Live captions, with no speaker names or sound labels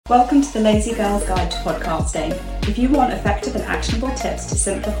Welcome to the Lazy Girl's Guide to Podcasting. If you want effective and actionable tips to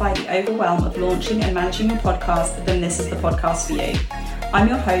simplify the overwhelm of launching and managing your podcast, then this is the podcast for you. I'm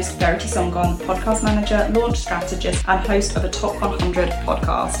your host, Verity Songon, podcast manager, launch strategist, and host of a Top 100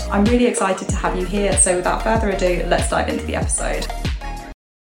 podcast. I'm really excited to have you here, so without further ado, let's dive into the episode.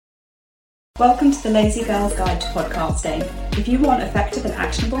 Welcome to the Lazy Girl's Guide to Podcasting. If you want effective and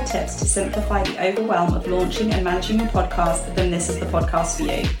actionable tips to simplify the overwhelm of launching and managing your podcast, then this is the podcast for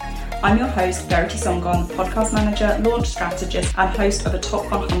you. I'm your host, Verity Songon, podcast manager, launch strategist, and host of a Top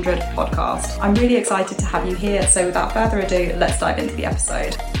 100 podcast. I'm really excited to have you here, so without further ado, let's dive into the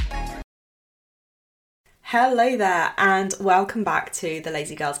episode. Hello there, and welcome back to the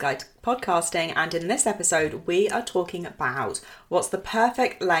Lazy Girl's Guide to Podcasting. And in this episode, we are talking about what's the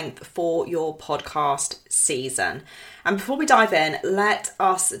perfect length for your podcast season. And before we dive in, let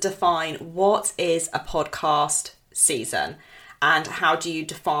us define what is a podcast season and how do you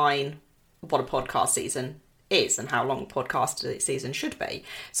define what a podcast season is and how long a podcast season should be.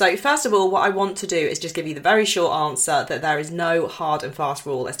 So first of all, what I want to do is just give you the very short answer that there is no hard and fast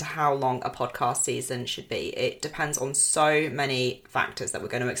rule as to how long a podcast season should be. It depends on so many factors that we're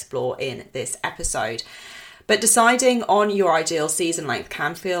going to explore in this episode. But deciding on your ideal season length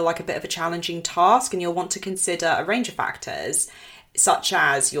can feel like a bit of a challenging task, and you'll want to consider a range of factors such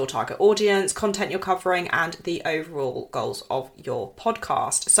as your target audience, content you're covering, and the overall goals of your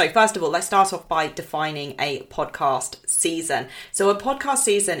podcast. So first of all, let's start off by defining a podcast season. So a podcast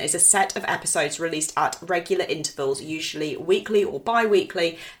season is a set of episodes released at regular intervals, usually weekly or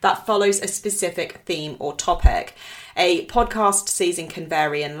bi-weekly, that follows a specific theme or topic. A podcast season can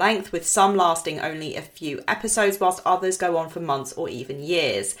vary in length, with some lasting only a few episodes, whilst others go on for months or even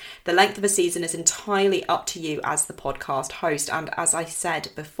years. The length of a season is entirely up to you as the podcast host, and as I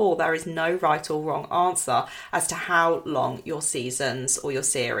said before, there is no right or wrong answer as to how long your seasons or your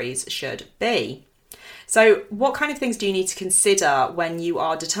series should be. So what kind of things do you need to consider when you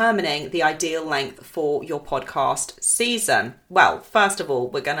are determining the ideal length for your podcast season? Well, first of all,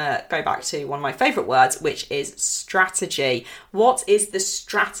 we're going to go back to one of my favourite words, which is strategy. What is the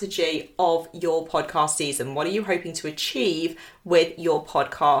strategy of your podcast season? What are you hoping to achieve with your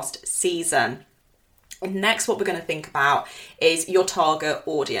podcast season? And next, what we're going to think about is your target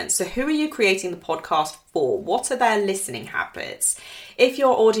audience. So who are you creating the podcast for? What are their listening habits? If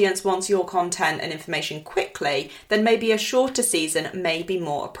your audience wants your content and information quickly, then maybe a shorter season may be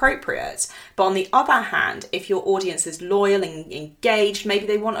more appropriate. But on the other hand, if your audience is loyal and engaged, maybe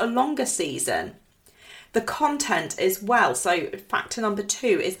they want a longer season. The content as well. So factor number 2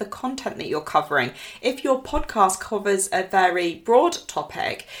 is the content that you're covering. If your podcast covers a very broad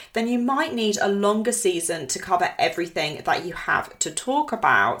topic, then you might need a longer season to cover everything that you have to talk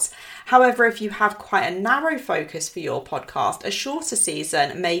about. However, if you have quite a narrow focus for your podcast, a shorter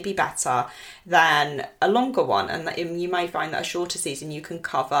season may be better than a longer one. And you may find that a shorter season you can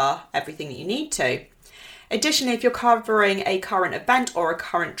cover everything that you need to. Additionally, if you're covering a current event or a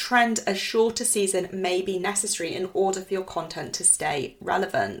current trend, a shorter season may be necessary in order for your content to stay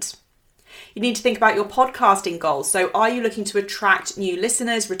relevant. You need to think about your podcasting goals. So are you looking to attract new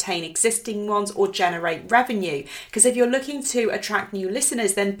listeners, retain existing ones, or generate revenue? Because if you're looking to attract new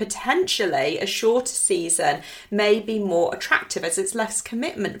listeners, then potentially a shorter season may be more attractive as it's less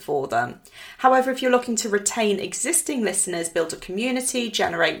commitment for them. However, if you're looking to retain existing listeners, build a community,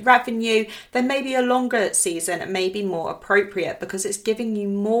 generate revenue, then maybe a longer season may be more appropriate because it's giving you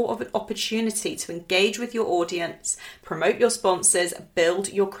more of an opportunity to engage with your audience, promote your sponsors, build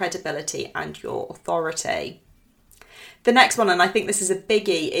your credibility and your authority. The next one, and I think this is a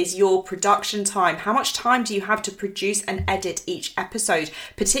biggie, is your production time. How much time do you have to produce and edit each episode,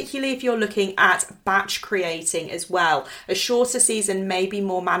 particularly if you're looking at batch creating as well? A shorter season may be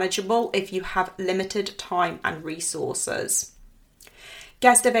more manageable if you have limited time and resources.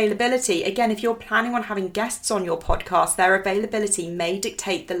 Guest availability. Again, if you're planning on having guests on your podcast, their availability may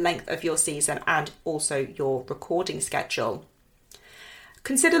dictate the length of your season and also your recording schedule.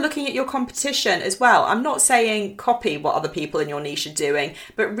 Consider looking at your competition as well. I'm not saying copy what other people in your niche are doing,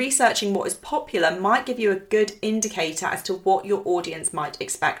 but researching what is popular might give you a good indicator as to what your audience might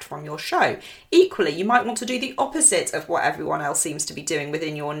expect from your show. Equally, you might want to do the opposite of what everyone else seems to be doing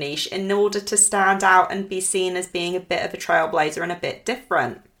within your niche in order to stand out and be seen as being a bit of a trailblazer and a bit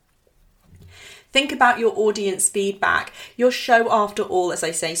different. Think about your audience feedback. Your show, after all, as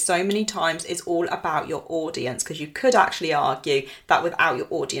I say so many times, is all about your audience, because you could actually argue that without your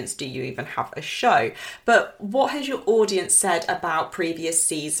audience, do you even have a show? But what has your audience said about previous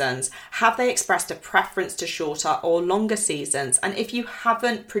seasons? Have they expressed a preference to shorter or longer seasons? And if you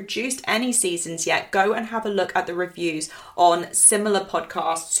haven't produced any seasons yet, go and have a look at the reviews on similar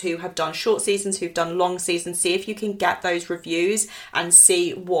podcasts who have done short seasons, who've done long seasons. See if you can get those reviews and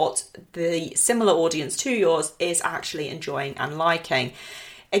see what the similar audience to yours is actually enjoying and liking.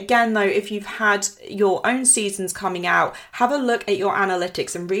 Again, though, if you've had your own seasons coming out, have a look at your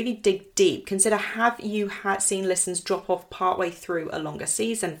analytics and really dig deep. Consider, have you seen listens drop off partway through a longer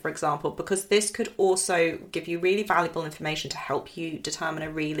season, for example, because this could also give you really valuable information to help you determine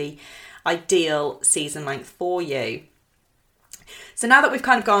a really ideal season length for you. So now that we've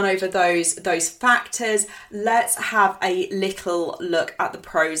kind of gone over those factors, let's have a little look at the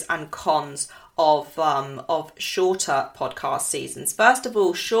pros and cons of shorter podcast seasons. First of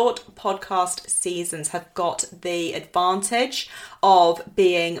all, short podcast seasons have got the advantage of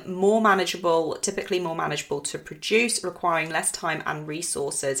being typically more manageable to produce, requiring less time and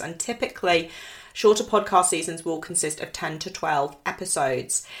resources, and typically shorter podcast seasons will consist of 10 to 12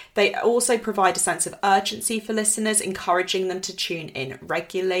 episodes. They also provide a sense of urgency for listeners, encouraging them to tune in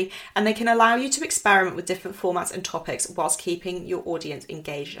regularly, and they can allow you to experiment with different formats and topics whilst keeping your audience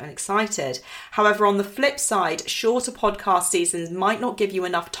engaged and excited. However, on the flip side, shorter podcast seasons might not give you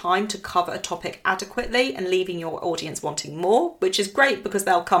enough time to cover a topic adequately and leaving your audience wanting more, which is great because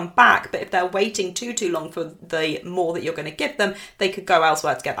they'll come back, but if they're waiting too long for the more that you're going to give them, they could go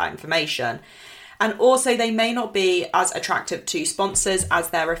elsewhere to get that information. And also, they may not be as attractive to sponsors as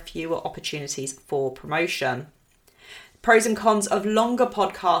there are fewer opportunities for promotion. Pros and cons of longer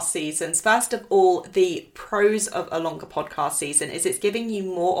podcast seasons. First of all, the pros of a longer podcast season is it's giving you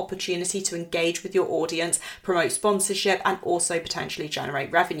more opportunity to engage with your audience, promote sponsorship, and also potentially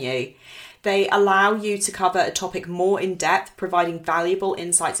generate revenue. They allow you to cover a topic more in depth, providing valuable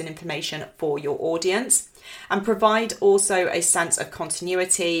insights and information for your audience, and provide also a sense of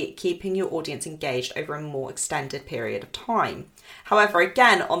continuity, keeping your audience engaged over a more extended period of time. However,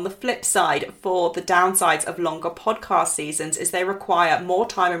 again, on the flip side, for the downsides of longer podcast seasons is they require more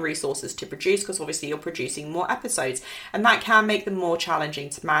time and resources to produce, because obviously you're producing more episodes, and that can make them more challenging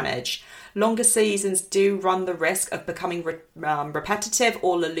to manage. Longer seasons do run the risk of becoming repetitive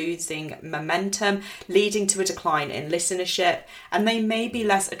or losing momentum, leading to a decline in listenership, and they may be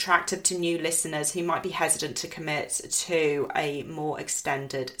less attractive to new listeners who might be hesitant to commit to a more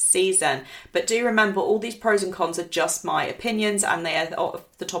extended season. But do remember, all these pros and cons are just my opinions, and they are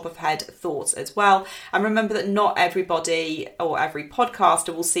off the top of head thoughts as well. And remember that not everybody or every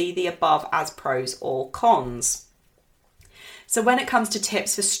podcaster will see the above as pros or cons. So when it comes to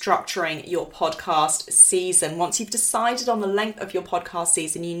tips for structuring your podcast season, once you've decided on the length of your podcast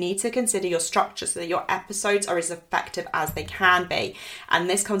season, you need to consider your structure so that your episodes are as effective as they can be. And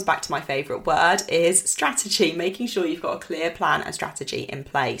this comes back to my favourite word, is strategy, making sure you've got a clear plan and strategy in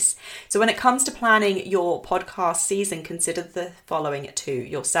place. So when it comes to planning your podcast season, consider the following to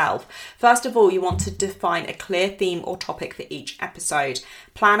yourself. First of all, you want to define a clear theme or topic for each episode.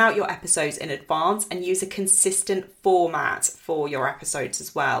 Plan out your episodes in advance and use a consistent format for your episodes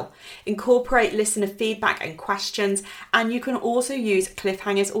as well. Incorporate listener feedback and questions, and you can also use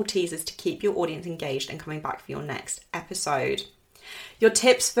cliffhangers or teasers to keep your audience engaged and coming back for your next episode. Your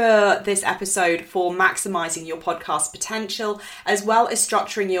tips for this episode for maximising your podcast potential, as well as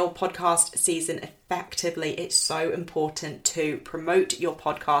structuring your podcast season effectively. It's so important to promote your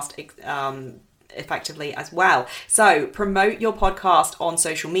podcast effectively as well. So promote your podcast on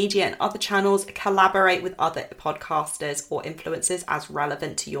social media and other channels, collaborate with other podcasters or influencers as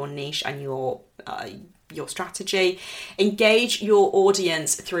relevant to your niche and your strategy. Engage your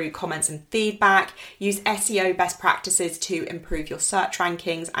audience through comments and feedback. Use SEO best practices to improve your search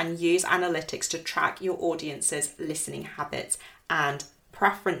rankings, and use analytics to track your audience's listening habits and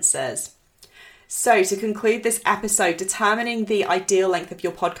preferences. So to conclude this episode, determining the ideal length of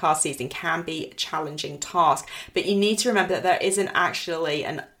your podcast season can be a challenging task, but you need to remember that there isn't actually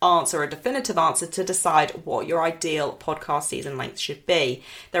an answer, a definitive answer to decide what your ideal podcast season length should be.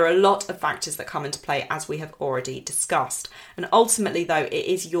 There are a lot of factors that come into play, as we have already discussed. And ultimately, though, it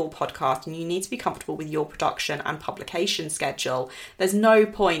is your podcast and you need to be comfortable with your production and publication schedule. There's no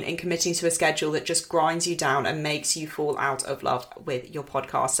point in committing to a schedule that just grinds you down and makes you fall out of love with your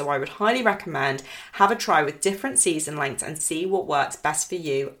podcast. So I would highly recommend have a try with different season lengths and see what works best for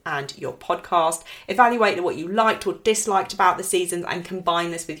you and your podcast. Evaluate what you liked or disliked about the seasons and combine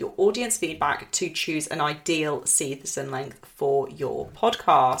this with your audience feedback to choose an ideal season length for your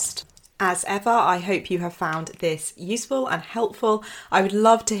podcast. As ever, I hope you have found this useful and helpful. I would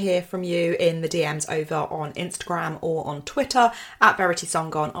love to hear from you in the DMs over on Instagram or on Twitter at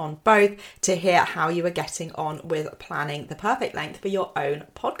VeritySongon on both, to hear how you are getting on with planning the perfect length for your own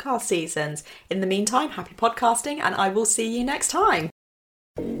podcast seasons. In the meantime, happy podcasting, and I will see you next time.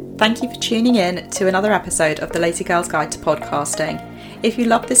 Thank you for tuning in to another episode of the Lazy Girl's Guide to Podcasting. If you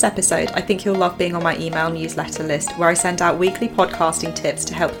loved this episode, I think you'll love being on my email newsletter list, where I send out weekly podcasting tips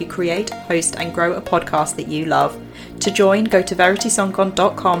to help you create, host and grow a podcast that you love. To join, go to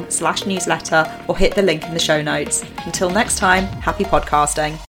veritysongon.com/newsletter or hit the link in the show notes. Until next time, happy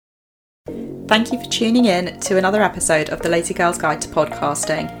podcasting. Thank you for tuning in to another episode of the Lazy Girl's Guide to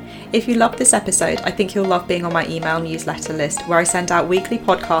Podcasting. If you loved this episode, I think you'll love being on my email newsletter list, where I send out weekly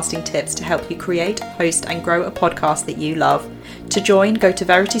podcasting tips to help you create, host and grow a podcast that you love. To join, go to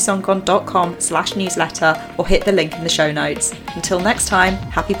veritysongon.com/newsletter or hit the link in the show notes. Until next time,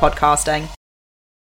 happy podcasting.